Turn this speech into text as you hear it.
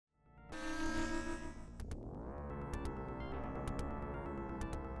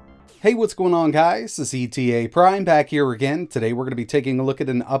Hey, what's going on, guys? This is ETA Prime back here again. Today we're going to be taking a look at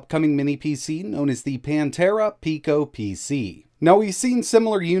an upcoming mini PC known as the Pantera Pico PC. Now, we've seen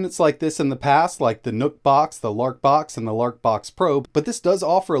similar units like this in the past, like the Nucbox, the Larkbox, and the Larkbox Pro, but this does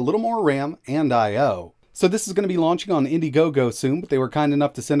offer a little more RAM and I/O. So this is going to be launching on Indiegogo soon, but they were kind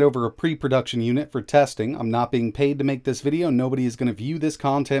enough to send over a pre-production unit for testing. I'm not being paid to make this video. Nobody is going to view this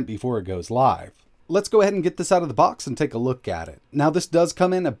content before it goes live. Let's go ahead and get this out of the box and take a look at it. Now, this does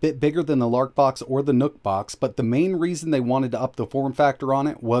come in a bit bigger than the Larkbox or the Nucbox, but the main reason they wanted to up the form factor on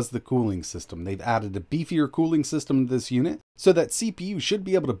it was the cooling system. They've added a beefier cooling system to this unit, so that CPU should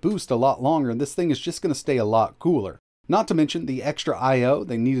be able to boost a lot longer, and this thing is just going to stay a lot cooler. Not to mention the extra I/O,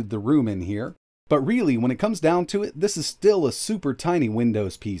 they needed the room in here. But really, when it comes down to it, this is still a super tiny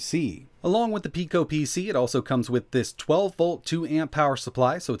Windows PC. Along with the Pico PC, it also comes with this 12-volt 2-amp power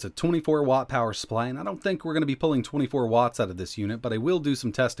supply, so it's a 24-watt power supply, and I don't think we're going to be pulling 24 watts out of this unit, but I will do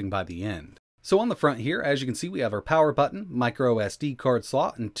some testing by the end. So on the front here, as you can see, we have our power button, micro SD card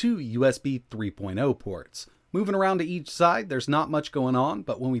slot, and 2 USB 3.0 ports. Moving around to each side, there's not much going on,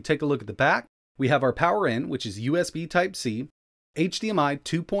 but when we take a look at the back, we have our power in, which is USB Type-C, HDMI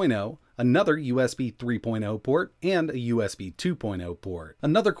 2.0, another USB 3.0 port, and a USB 2.0 port.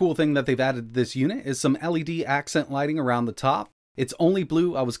 Another cool thing that they've added to this unit is some LED accent lighting around the top. It's only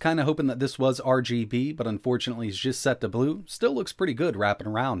blue. I was kind of hoping that this was RGB, but unfortunately it's just set to blue. Still looks pretty good wrapping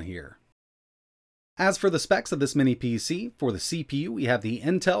around here. As for the specs of this mini PC, for the CPU, we have the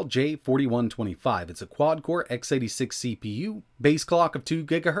Intel J4125. It's a quad-core x86 CPU, base clock of 2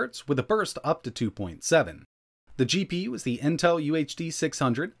 GHz with a burst up to 2.7. The GPU is the Intel UHD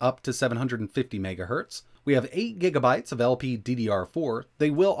 600 up to 750 MHz. We have 8 GB of LPDDR4.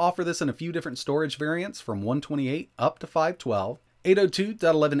 They will offer this in a few different storage variants from 128 up to 512,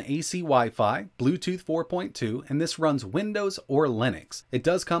 802.11ac Wi-Fi, Bluetooth 4.2, and this runs Windows or Linux. It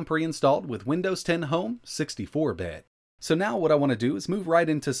does come pre-installed with Windows 10 Home 64-bit. So now what I want to do is move right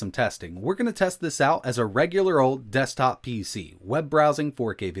into some testing. We're going to test this out as a regular old desktop PC, web browsing,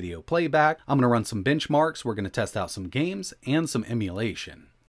 4K video playback. I'm going to run some benchmarks. We're going to test out some games and some emulation.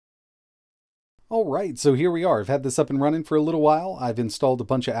 Alright, so here we are. I've had this up and running for a little while. I've installed a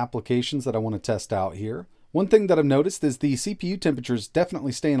bunch of applications that I want to test out here. One thing that I've noticed is the CPU temperature is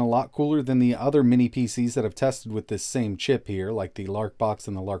definitely staying a lot cooler than the other mini PCs that I've tested with this same chip here, like the Larkbox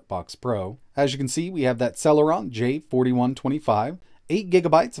and the Larkbox Pro. As you can see, we have that Celeron J4125, 8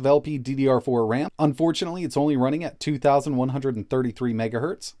 GB of LPDDR4 RAM. Unfortunately, it's only running at 2133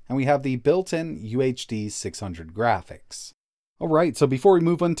 MHz, and we have the built-in UHD 600 graphics. Alright, so before we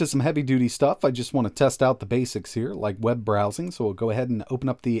move on to some heavy-duty stuff, I just want to test out the basics here, like web browsing, so we'll go ahead and open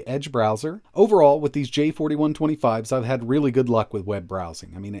up the Edge browser. Overall, with these J4125s, I've had really good luck with web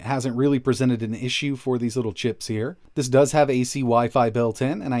browsing. I mean, it hasn't really presented an issue for these little chips here. This does have AC Wi-Fi built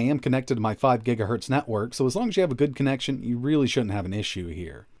in, and I am connected to my 5 GHz network, so as long as you have a good connection, you really shouldn't have an issue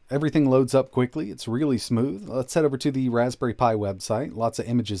here. Everything loads up quickly, it's really smooth. Let's head over to the Raspberry Pi website, lots of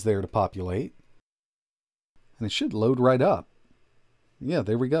images there to populate. And it should load right up. Yeah,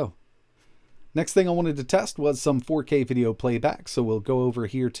 there we go. Next thing I wanted to test was some 4K video playback, so we'll go over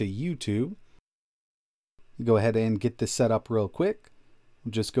here to YouTube. Go ahead and get this set up real quick.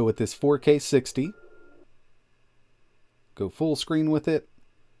 We'll just go with this 4K 60. Go full screen with it.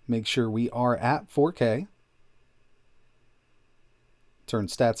 Make sure we are at 4K. Turn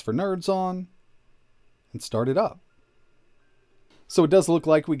Stats for Nerds on and start it up. So it does look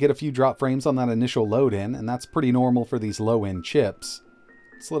like we get a few drop frames on that initial load in, and that's pretty normal for these low-end chips.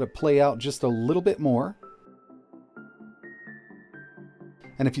 Let's let it play out just a little bit more.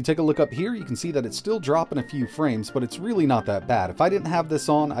 And if you take a look up here, you can see that it's still dropping a few frames, but it's really not that bad. If I didn't have this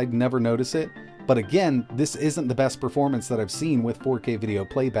on, I'd never notice it. But again, this isn't the best performance that I've seen with 4K video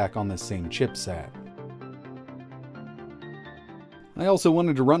playback on this same chipset. I also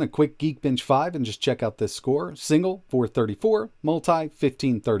wanted to run a quick Geekbench 5 and just check out this score. Single, 434, multi,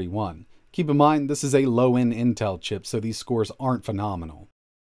 1531. Keep in mind, this is a low-end Intel chip, so these scores aren't phenomenal.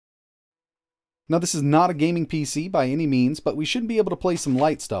 Now, this is not a gaming PC by any means, but we should be able to play some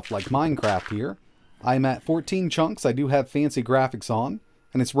light stuff like Minecraft here. I'm at 14 chunks, I do have fancy graphics on,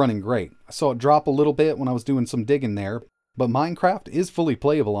 and it's running great. I saw it drop a little bit when I was doing some digging there, but Minecraft is fully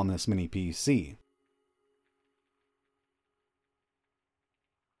playable on this mini PC.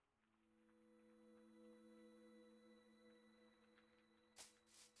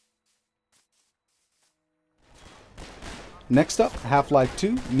 Next up, Half-Life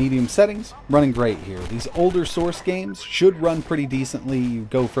 2, medium settings, running great here. These older Source games should run pretty decently. You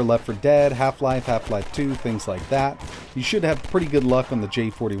go for Left 4 Dead, Half-Life, Half-Life 2, things like that. You should have pretty good luck on the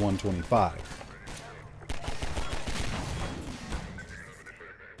J4125.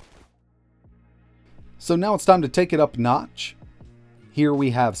 So now it's time to take it up a notch. Here we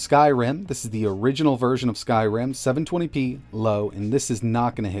have Skyrim. This is the original version of Skyrim, 720p low, and this is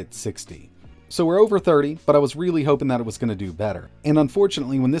not going to hit 60. So we're over 30, but I was really hoping that it was going to do better. And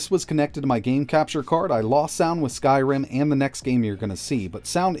unfortunately, when this was connected to my game capture card, I lost sound with Skyrim and the next game you're going to see, but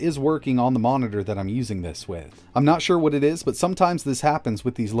sound is working on the monitor that I'm using this with. I'm not sure what it is, but sometimes this happens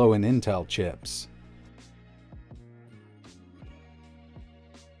with these low-end Intel chips.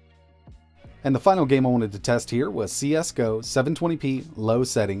 And the final game I wanted to test here was CSGO 720p low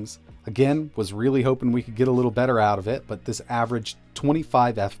settings. Again, was really hoping we could get a little better out of it, but this averaged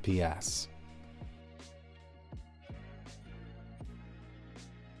 25 FPS.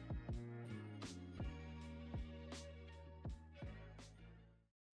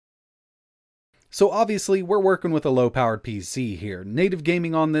 So obviously we're working with a low-powered PC here. Native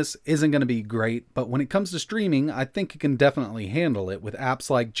gaming on this isn't going to be great, but when it comes to streaming, I think it can definitely handle it with apps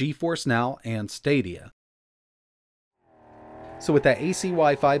like Geforce Now and Stadia. So with that AC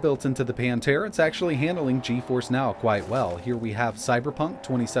Wi-Fi built into the Pantera, it's actually handling Geforce Now quite well. Here we have Cyberpunk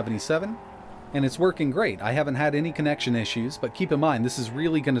 2077, and it's working great. I haven't had any connection issues, but keep in mind this is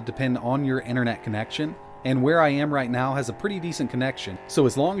really going to depend on your internet connection. And where I am right now has a pretty decent connection, so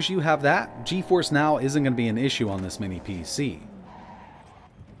as long as you have that, Geforce Now isn't going to be an issue on this mini PC.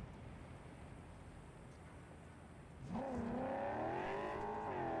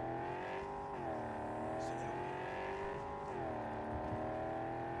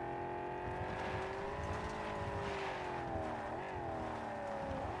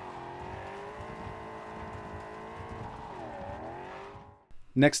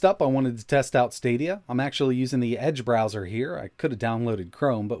 Next up, I wanted to test out Stadia. I'm actually using the Edge browser here. I could have downloaded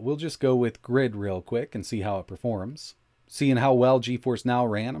Chrome, but we'll just go with GRID real quick and see how it performs. Seeing how well Geforce Now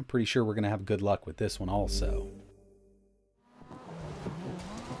ran, I'm pretty sure we're going to have good luck with this one also.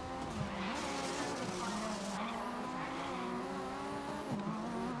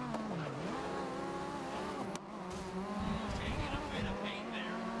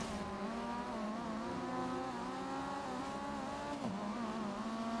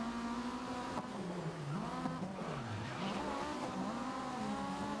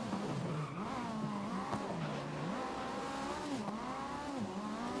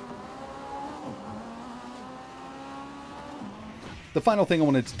 The final thing I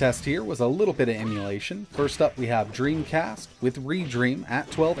wanted to test here was a little bit of emulation. First up, we have Dreamcast with Redream at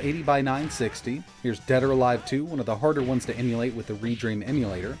 1280 by 960. Here's Dead or Alive 2, one of the harder ones to emulate with the Redream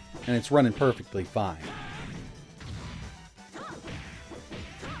emulator, and it's running perfectly fine.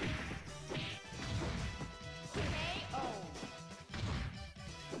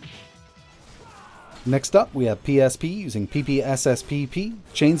 Next up, we have PSP using PPSSPP,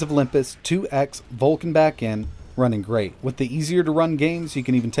 Chains of Olympus, 2X, Vulkan backend, running great. With the easier to run games, you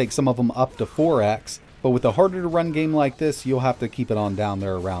can even take some of them up to 4X, but with a harder to run game like this, you'll have to keep it on down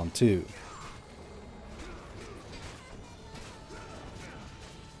there around 2.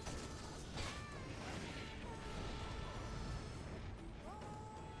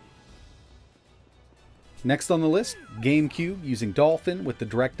 Next on the list, GameCube using Dolphin with the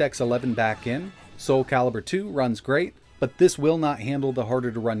DirectX 11 backend. Soul Calibur 2 runs great, but this will not handle the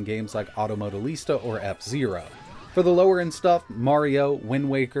harder to run games like Automodelista or F-Zero. For the lower end stuff, Mario, Wind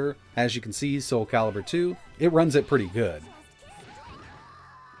Waker, as you can see, Soul Calibur 2, it runs it pretty good.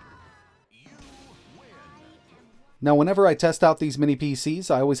 Now whenever I test out these mini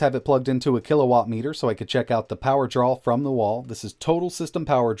PCs, I always have it plugged into a kilowatt meter so I could check out the power draw from the wall. This is total system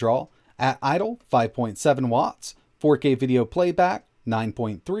power draw. At idle, 5.7 watts, 4K video playback,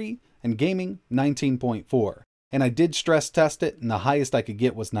 9.3, and gaming, 19.4. And I did stress test it, and the highest I could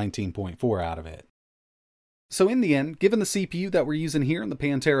get was 19.4 out of it. So in the end, given the CPU that we're using here in the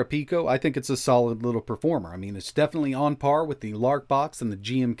Pantera Pico, I think it's a solid little performer. I mean, it's definitely on par with the Larkbox and the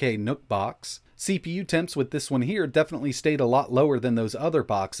GMK Nucbox. CPU temps with this one here definitely stayed a lot lower than those other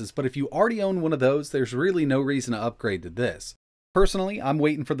boxes, but if you already own one of those, there's really no reason to upgrade to this. Personally, I'm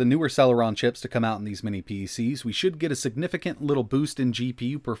waiting for the newer Celeron chips to come out in these mini PCs. We should get a significant little boost in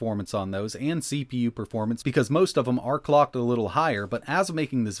GPU performance on those and CPU performance because most of them are clocked a little higher, but as of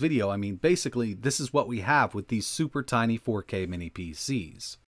making this video, I mean, basically, this is what we have with these super tiny 4K mini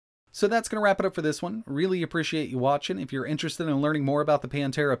PCs. So that's going to wrap it up for this one. Really appreciate you watching. If you're interested in learning more about the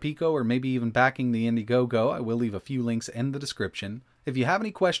Pantera Pico or maybe even backing the Indiegogo, I will leave a few links in the description. If you have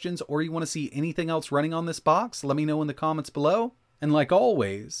any questions or you want to see anything else running on this box, let me know in the comments below. And like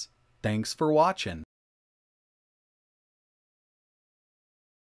always, thanks for watching.